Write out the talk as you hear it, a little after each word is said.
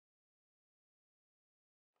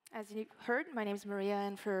As you heard, my name is Maria,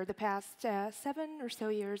 and for the past 7 or so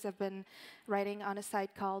years, I've been writing on a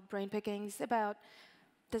site called Brain Pickings about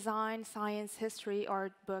design, science, history,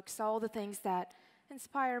 art, books, all the things that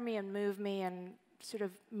inspire me and move me and sort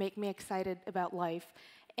of make me excited about life.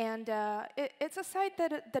 And it's a site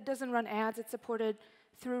that doesn't run ads. It's supported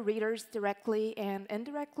through readers directly and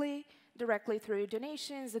indirectly, directly through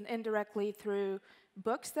donations and indirectly through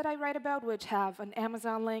books that I write about, which have an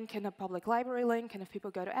Amazon link and a public library link, and if people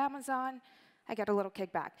go to Amazon, I get a little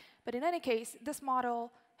kickback. But in any case, this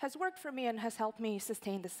model has worked for me and has helped me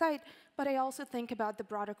sustain the site, but I also think about the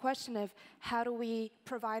broader question of how do we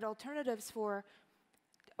provide alternatives for,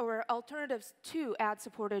 or alternatives to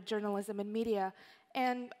ad-supported journalism and media,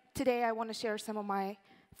 and today I want to share some of my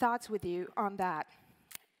thoughts with you on that.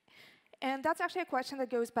 And that's actually a question that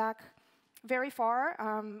goes back very far.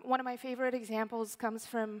 One of my favorite examples comes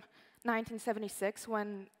from 1976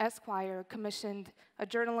 when Esquire commissioned a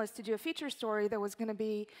journalist to do a feature story that was going to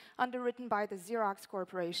be underwritten by the Xerox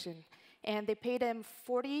Corporation. And they paid him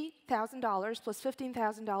 $40,000 plus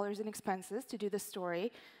 $15,000 in expenses to do the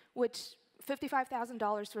story, which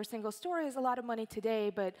 $55,000 for a single story is a lot of money today,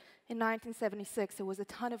 but in 1976 it was a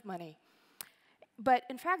ton of money. But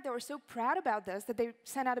in fact, they were so proud about this that they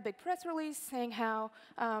sent out a big press release saying how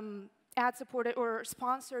ad-supported or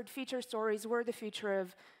sponsored feature stories were the future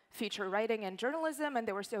of feature writing and journalism, and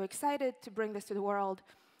they were so excited to bring this to the world.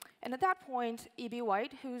 And at that point, E.B.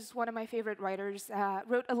 White, who's one of my favorite writers,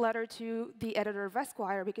 wrote a letter to the editor of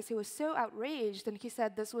Esquire because he was so outraged, and he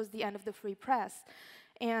said this was the end of the free press.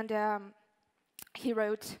 And he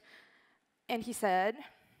wrote, and he said,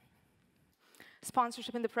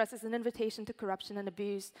 "Sponsorship in the press is an invitation to corruption and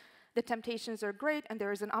abuse. The temptations are great, and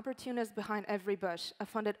there is an opportunist behind every bush. A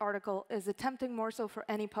funded article is a tempting morsel for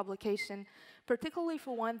any publication, particularly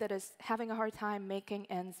for one that is having a hard time making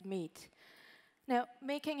ends meet." Now,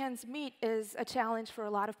 making ends meet is a challenge for a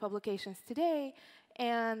lot of publications today,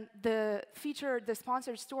 and the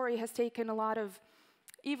sponsored story has taken a lot of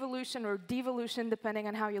evolution or devolution, depending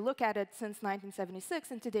on how you look at it, since 1976,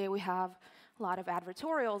 and today we have a lot of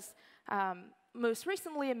advertorials. Most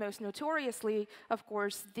recently and most notoriously, of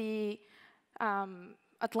course, the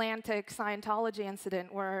Atlantic Scientology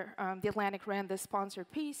incident, where the Atlantic ran this sponsored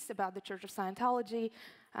piece about the Church of Scientology.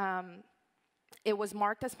 It was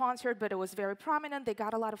marked as sponsored, but it was very prominent. They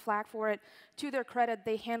got a lot of flack for it. To their credit,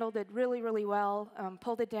 they handled it really, really well,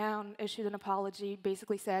 pulled it down, issued an apology,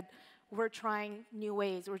 basically said, we're trying new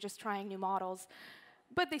ways, we're just trying new models.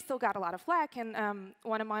 But they still got a lot of flack, and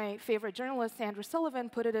one of my favorite journalists, Andrew Sullivan,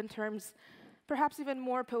 put it in terms perhaps even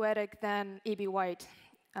more poetic than E.B. White.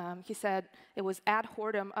 He said it was ad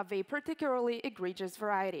hoc of a particularly egregious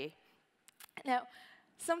variety. Now,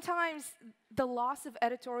 sometimes the loss of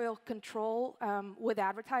editorial control with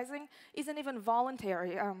advertising isn't even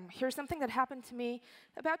voluntary. Here's something that happened to me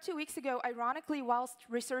about 2 weeks ago, ironically, whilst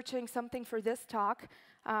researching something for this talk.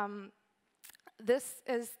 This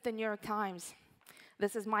is the New York Times.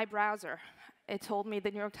 This is my browser. It told me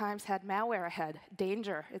the New York Times had malware ahead.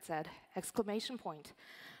 Danger, it said, exclamation point.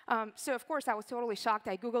 So of course, I was totally shocked.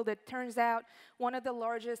 I Googled it. Turns out one of the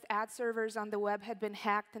largest ad servers on the web had been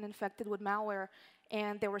hacked and infected with malware,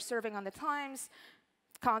 and they were serving on the Times,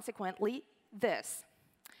 consequently, this.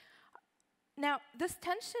 Now, this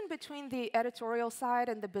tension between the editorial side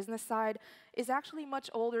and the business side is actually much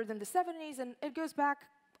older than the 70s, and it goes back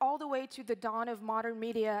all the way to the dawn of modern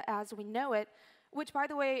media as we know it, which, by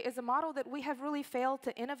the way, is a model that we have really failed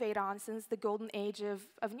to innovate on since the golden age of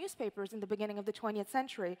newspapers in the beginning of the 20th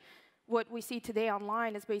century. What we see today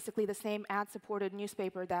online is basically the same ad-supported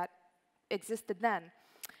newspaper that existed then.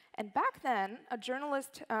 And back then, a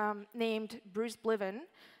journalist named Bruce Bliven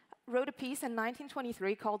wrote a piece in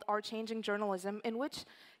 1923 called Our Changing Journalism, in which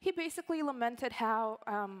he basically lamented how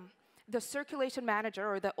the circulation manager,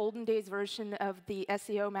 or the olden days version of the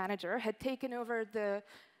SEO manager, had taken over the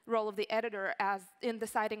role of the editor as in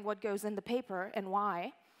deciding what goes in the paper and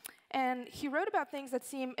why. And he wrote about things that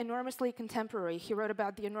seem enormously contemporary. He wrote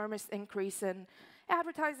about the enormous increase in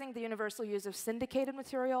advertising, the universal use of syndicated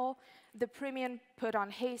material, the premium put on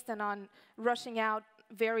haste and on rushing out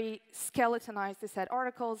very skeletonized set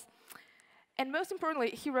articles. And most importantly,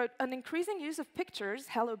 he wrote an increasing use of pictures,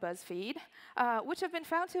 hello BuzzFeed, which have been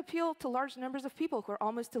found to appeal to large numbers of people who are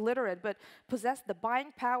almost illiterate, but possess the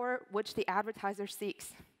buying power which the advertiser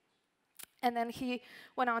seeks. And then he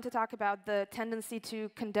went on to talk about the tendency to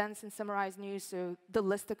condense and summarize news, so the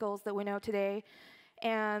listicles that we know today,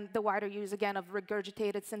 and the wider use, again, of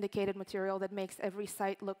regurgitated syndicated material that makes every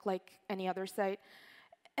site look like any other site.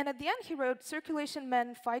 And at the end, he wrote, "Circulation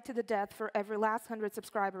men fight to the death for every last 100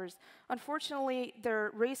 subscribers. Unfortunately, their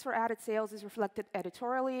race for added sales is reflected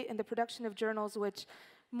editorially in the production of journals which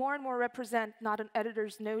more and more represent not an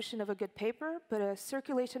editor's notion of a good paper, but a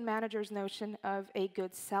circulation manager's notion of a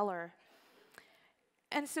good seller."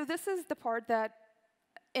 And so this is the part that,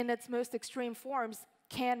 in its most extreme forms,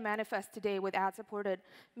 can manifest today with ad-supported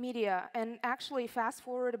media. And actually, fast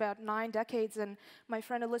forward about 9 decades, and my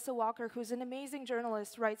friend Alyssa Walker, who's an amazing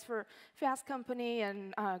journalist, writes for Fast Company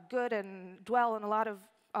and Good and Dwell and a lot of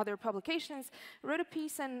other publications, wrote a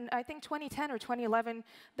piece in, I think, 2010 or 2011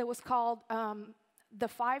 that was called "The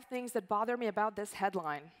 5 Things That Bother Me About This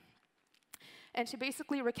Headline." And she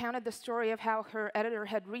basically recounted the story of how her editor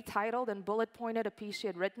had retitled and bullet pointed a piece she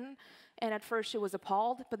had written. And at first she was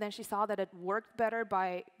appalled, but then she saw that it worked better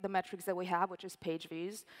by the metrics that we have, which is page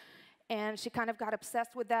views. And she kind of got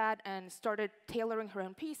obsessed with that and started tailoring her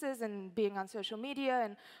own pieces and being on social media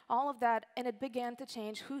and all of that. And it began to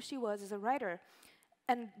change who she was as a writer.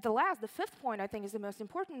 And the 5th point, I think, is the most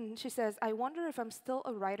important. She says, "I wonder if I'm still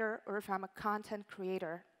a writer or if I'm a content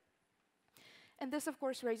creator." And this, of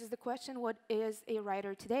course, raises the question, what is a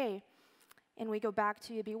writer today? And we go back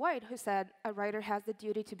to E.B. White, who said, "A writer has the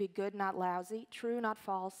duty to be good, not lousy, true, not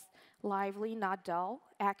false, lively, not dull,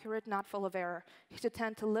 accurate, not full of error. He should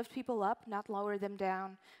tend to lift people up, not lower them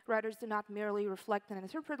down. Writers do not merely reflect and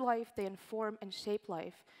interpret life, they inform and shape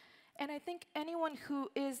life." And I think anyone who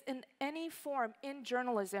is in any form in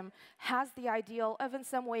journalism has the ideal of in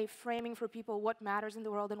some way framing for people what matters in the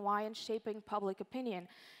world and why, and shaping public opinion.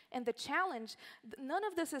 And the challenge, none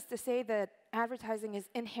of this is to say that advertising is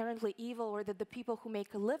inherently evil or that the people who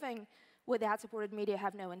make a living with ad-supported media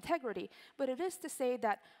have no integrity, but it is to say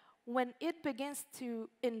that when it begins to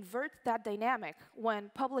invert that dynamic, when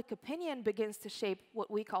public opinion begins to shape what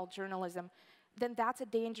we call journalism, then that's a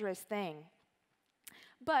dangerous thing.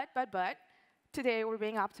 But, today we're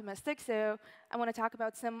being optimistic, so I want to talk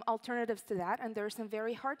about some alternatives to that, and there are some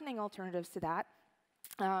very heartening alternatives to that.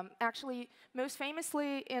 Actually, most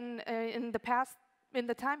famously, in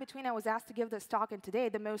the time between I was asked to give this talk and today,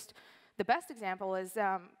 the best example is,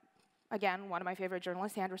 again, one of my favorite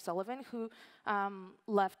journalists, Andrew Sullivan, who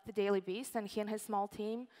left the Daily Beast, and he and his small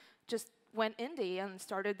team just went indie and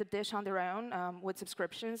started the dish on their own with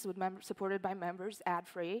subscriptions, supported by members,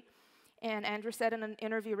 ad-free. And Andrew said in an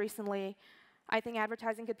interview recently, "I think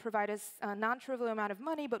advertising could provide us a non-trivial amount of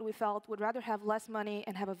money, but we felt would rather have less money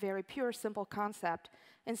and have a very pure, simple concept.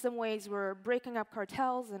 In some ways, we're breaking up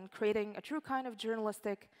cartels and creating a true kind of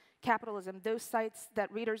journalistic capitalism. Those sites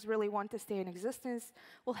that readers really want to stay in existence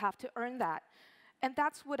will have to earn that." And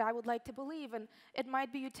that's what I would like to believe. And it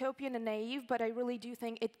might be utopian and naive, but I really do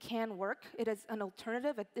think it can work. It is an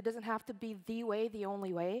alternative. It doesn't have to be the way, the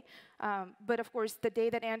only way. But of course, the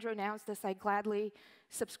day that Andrew announced this, I gladly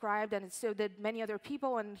subscribed, and so did many other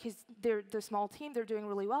people. And the small team, they're doing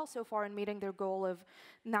really well so far in meeting their goal of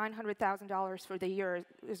 $900,000 for the year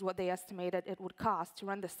is what they estimated it would cost to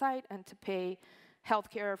run the site and to pay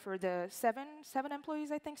healthcare for the seven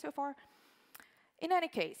employees, I think, so far. In any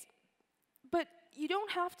case, but you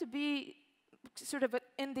don't have to be sort of an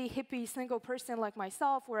indie hippie single person like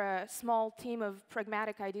myself or a small team of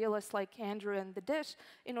pragmatic idealists like Andrew and The Dish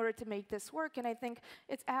in order to make this work. And I think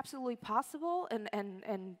it's absolutely possible,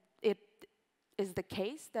 and it is the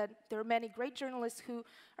case that there are many great journalists who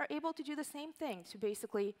are able to do the same thing, to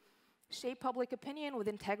basically shape public opinion with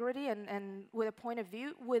integrity and with a point of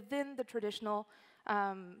view within the traditional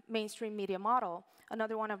mainstream media model.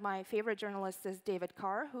 Another one of my favorite journalists is David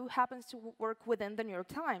Carr, who happens to work within the New York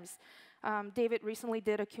Times. David recently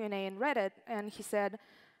did a Q&A in Reddit, and he said,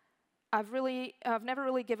 I've never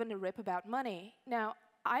really given a rip about money. Now,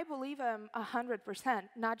 I believe him 100%,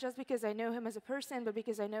 not just because I know him as a person, but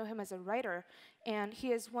because I know him as a writer. And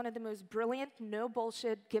he is one of the most brilliant, no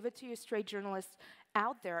bullshit, give it to you straight journalists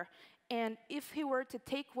out there. And if he were to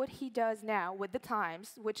take what he does now with the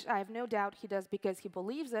Times, which I have no doubt he does because he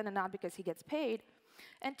believes in and not because he gets paid,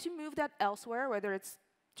 and to move that elsewhere, whether it's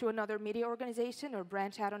to another media organization or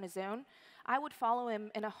branch out on his own, I would follow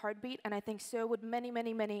him in a heartbeat, and I think so would many,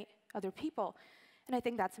 many, many other people. And I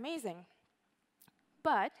think that's amazing.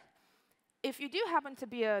 But if you do happen to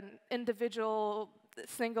be an individual,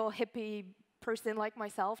 single, hippie person like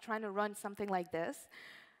myself trying to run something like this,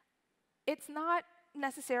 it's not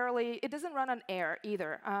necessarily, it doesn't run on air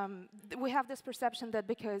either. We have this perception that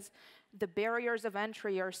because the barriers of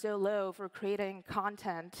entry are so low for creating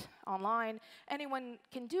content online, anyone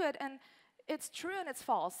can do it, and it's true and it's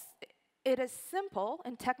false. It is simple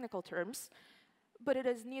in technical terms, but it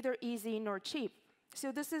is neither easy nor cheap.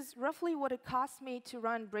 So this is roughly what it costs me to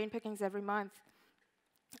run Brain Pickings every month.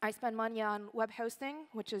 I spend money on web hosting,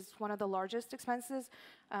 which is one of the largest expenses,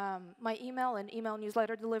 my email and email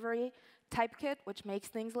newsletter delivery, Typekit, which makes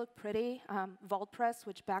things look pretty, VaultPress,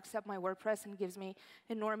 which backs up my WordPress and gives me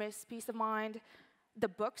enormous peace of mind. The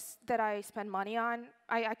books that I spend money on,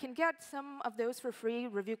 I can get some of those for free,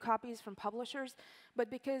 review copies from publishers, but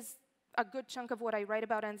because a good chunk of what I write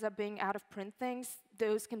about ends up being out-of-print things,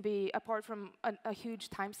 those can be, apart from a huge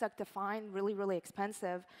time suck to find, really, really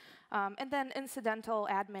expensive. And then incidental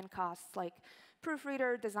admin costs, like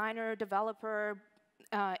proofreader, designer, developer,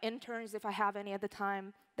 interns if I have any at the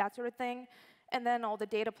time, that sort of thing. And then all the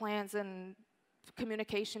data plans and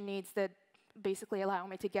communication needs that basically allow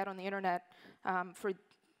me to get on the internet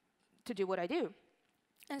to do what I do.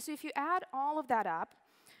 And so if you add all of that up,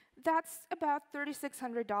 that's about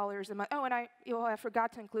 $3,600 a month. Oh, and I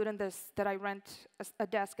forgot to include in this that I rent a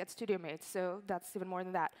desk at StudioMates, so that's even more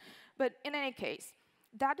than that. But in any case,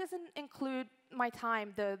 that doesn't include my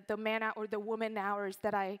time, the man or the woman hours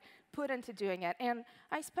that I put into doing it. And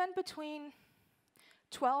I spend between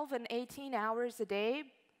 12 and 18 hours a day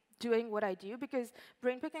doing what I do, because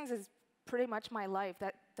brain pickings is pretty much my life.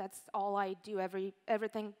 That's all I do.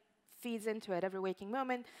 Everything feeds into it, every waking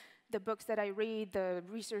moment. The books that I read, the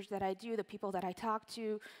research that I do, the people that I talk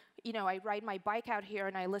to. You know, I ride my bike out here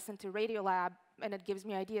and I listen to Radiolab and it gives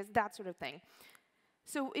me ideas, that sort of thing.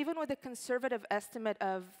 So even with a conservative estimate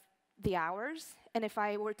of the hours, and if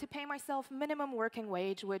I were to pay myself minimum working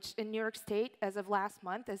wage, which in New York State as of last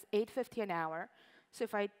month is $8.50 an hour, so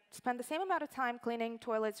if I spend the same amount of time cleaning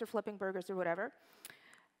toilets or flipping burgers or whatever,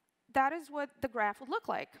 that is what the graph would look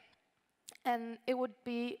like. And it would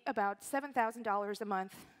be about $7,000 a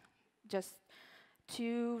month just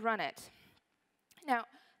to run it. Now,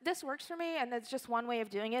 this works for me, and that's just one way of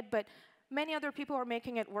doing it, but many other people are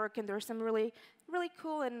making it work, and there are some really, really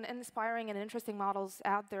cool and inspiring and interesting models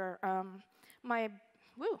out there. My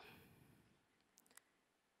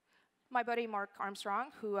buddy Mark Armstrong,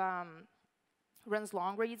 who runs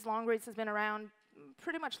Longreads. Longreads has been around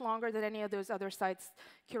pretty much longer than any of those other sites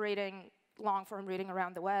curating long-form reading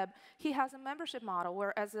around the web. He has a membership model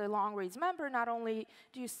where, as a Longreads member, not only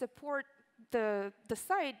do you support the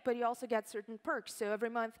site, but you also get certain perks. So every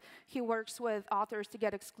month, he works with authors to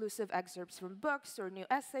get exclusive excerpts from books or new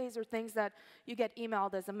essays or things that you get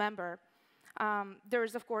emailed as a member.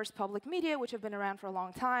 There's, of course, public media, which have been around for a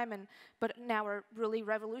long time, but now we're really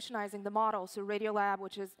revolutionizing the model. So Radiolab,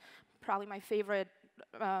 which is probably my favorite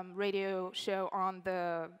radio show on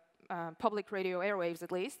the public radio airwaves,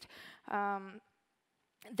 at least.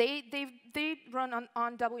 They run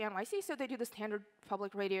on WNYC, so they do the standard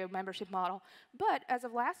public radio membership model. But as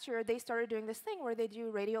of last year, they started doing this thing where they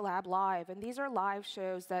do Radiolab Live, and these are live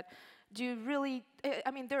shows that do really,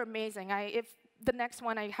 I mean, they're amazing. If the next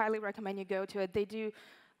one, I highly recommend you go to it. They do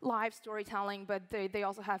live storytelling, but they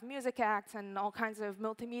also have music acts and all kinds of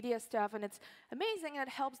multimedia stuff, and it's amazing, and it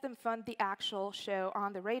helps them fund the actual show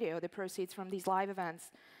on the radio, the proceeds from these live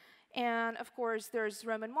events. And of course, there's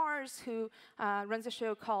Roman Mars, who runs a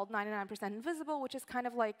show called 99% Invisible, which is kind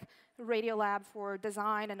of like Radiolab for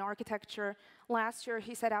design and architecture. Last year,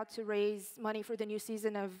 he set out to raise money for the new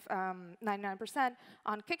season of 99%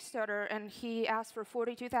 on Kickstarter, and he asked for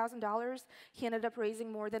 $42,000. He ended up raising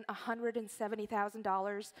more than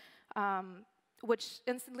 $170,000, which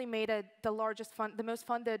instantly made it the most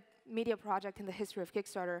funded media project in the history of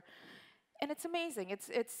Kickstarter. And it's amazing. It's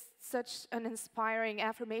such an inspiring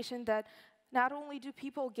affirmation that not only do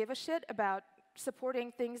people give a shit about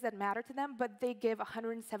supporting things that matter to them, but they give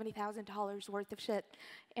 $170,000 worth of shit.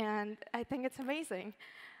 And I think it's amazing.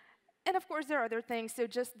 And of course, there are other things. So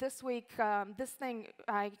just this week, this thing,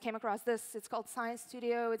 I came across this. It's called Science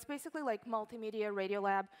Studio. It's basically like multimedia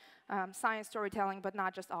Radiolab, science storytelling, but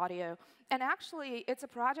not just audio. And actually, it's a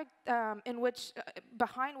project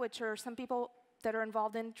behind which are some people that are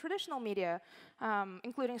involved in traditional media,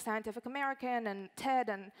 including Scientific American and TED,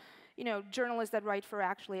 and journalists that write for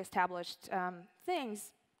actually established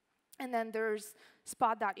things. And then there's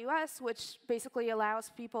Spot.us, which basically allows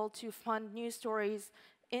people to fund news stories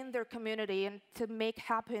in their community and to make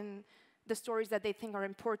happen the stories that they think are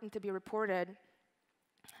important to be reported.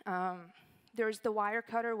 There's the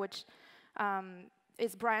Wirecutter, which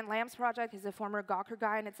is Brian Lamb's project. He's a former Gawker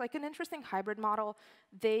guy, and it's like an interesting hybrid model.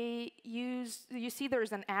 You see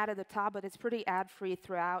there's an ad at the top, but it's pretty ad-free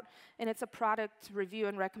throughout, and it's a product review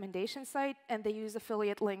and recommendation site, and they use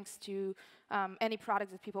affiliate links to any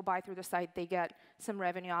products that people buy through the site. They get some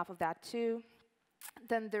revenue off of that too.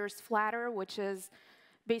 Then there's Flatter, which is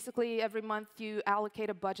basically every month you allocate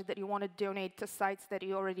a budget that you want to donate to sites that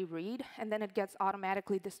you already read, and then it gets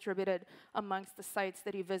automatically distributed amongst the sites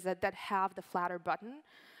that you visit that have the Flatter button,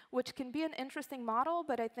 which can be an interesting model,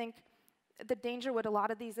 but I think the danger with a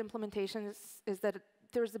lot of these implementations is that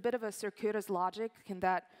there's a bit of a circuitous logic in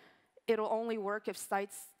that it'll only work if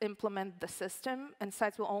sites implement the system, and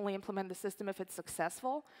sites will only implement the system if it's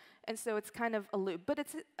successful. And so it's kind of a loop. But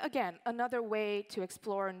it's, again, another way to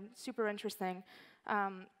explore and super interesting.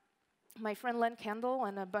 My friend Len Kendall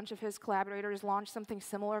and a bunch of his collaborators launched something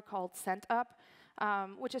similar called SentUp,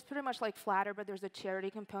 which is pretty much like Flatter, but there's a charity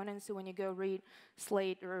component. So when you go read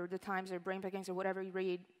Slate or The Times or Brain Pickings or whatever you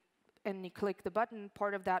read, and you click the button,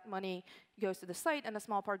 part of that money goes to the site, and a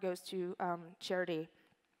small part goes to charity.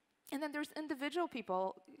 And then there's individual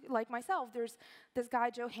people like myself. There's this guy,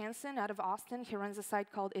 Joe Hansen, out of Austin. He runs a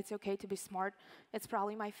site called It's Okay to Be Smart. It's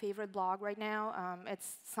probably my favorite blog right now.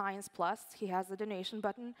 It's Science Plus. He has a donation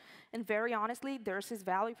button. And very honestly, there's his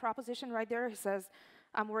value proposition right there. He says,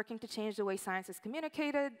 I'm working to change the way science is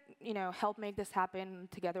communicated. You know, help make this happen.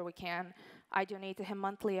 Together we can. I donate to him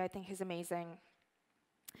monthly. I think he's amazing.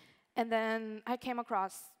 And then I came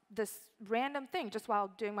across this random thing just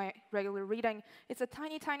while doing my regular reading. It's a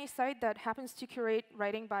tiny, tiny site that happens to curate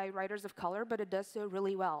writing by writers of color, but it does so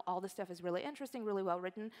really well. All the stuff is really interesting, really well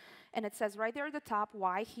written. And it says right there at the top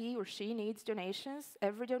why he or she needs donations.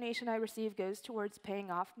 Every donation I receive goes towards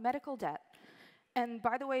paying off medical debt. And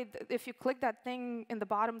by the way, if you click that thing in the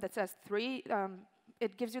bottom that says 3,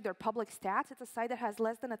 it gives you their public stats. It's a site that has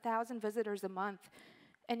less than 1,000 visitors a month.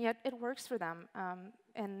 And yet it works for them.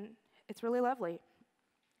 And it's really lovely.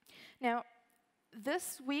 Now,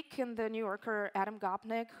 this week in The New Yorker, Adam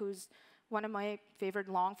Gopnik, who's one of my favorite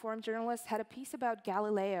long-form journalists, had a piece about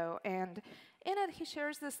Galileo. And in it, he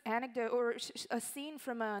shares this anecdote, or a scene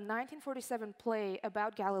from a 1947 play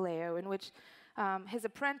about Galileo, in which his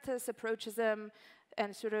apprentice approaches him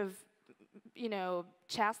and sort of, you know,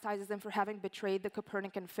 chastises him for having betrayed the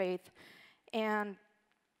Copernican faith. And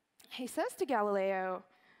he says to Galileo,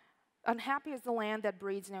 "Unhappy is the land that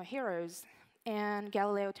breeds no heroes." And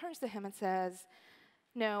Galileo turns to him and says,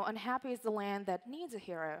 "No, unhappy is the land that needs a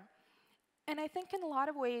hero." And I think in a lot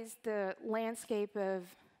of ways, the landscape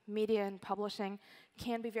of media and publishing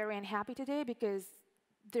can be very unhappy today because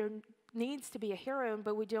there needs to be a hero,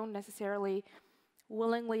 but we don't necessarily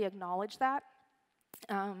willingly acknowledge that.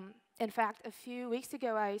 In fact, a few weeks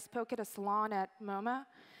ago, I spoke at a salon at MoMA,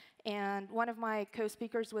 and one of my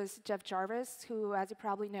co-speakers was Jeff Jarvis, who, as you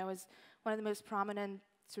probably know, is one of the most prominent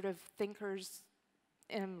sort of thinkers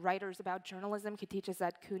and writers about journalism. He teaches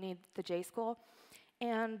at CUNY, the J School.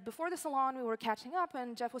 And before the salon, we were catching up,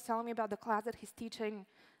 and Jeff was telling me about the class that he's teaching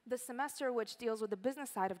this semester, which deals with the business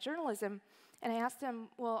side of journalism. And I asked him,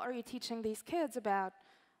 well, are you teaching these kids about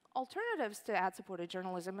alternatives to ad-supported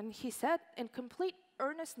journalism? And he said, in complete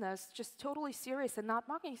earnestness, just totally serious and not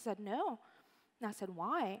mocking, he said, no. And I said,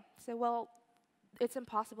 why? He said, well, it's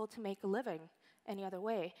impossible to make a living any other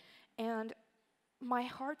way. And my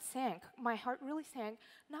heart sank. My heart really sank,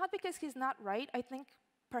 not because he's not right. I think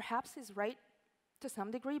perhaps he's right to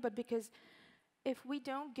some degree, but because if we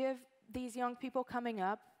don't give these young people coming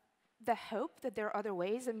up the hope that there are other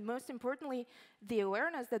ways, and most importantly, the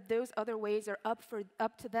awareness that those other ways are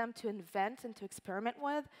up to them to invent and to experiment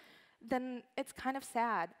with, then it's kind of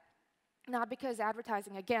sad. Not because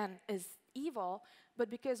advertising, again, is evil, but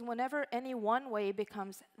because whenever any one way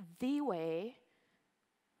becomes the way,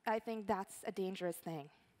 I think that's a dangerous thing.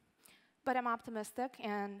 But I'm optimistic,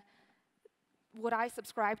 and what I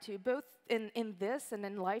subscribe to, both in this and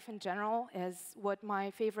in life in general, is what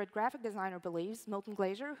my favorite graphic designer believes, Milton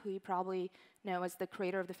Glaser, who you probably know as the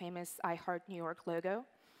creator of the famous I Heart New York logo.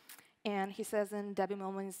 And he says in Debbie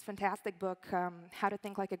Millman's fantastic book, How to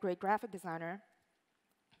Think Like a Great Graphic Designer,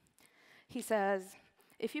 he says,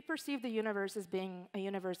 if you perceive the universe as being a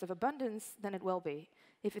universe of abundance, then it will be.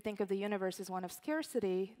 If you think of the universe as one of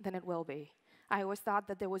scarcity, then it will be. I always thought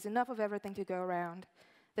that there was enough of everything to go around,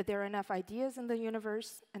 that there are enough ideas in the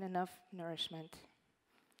universe and enough nourishment.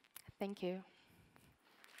 Thank you.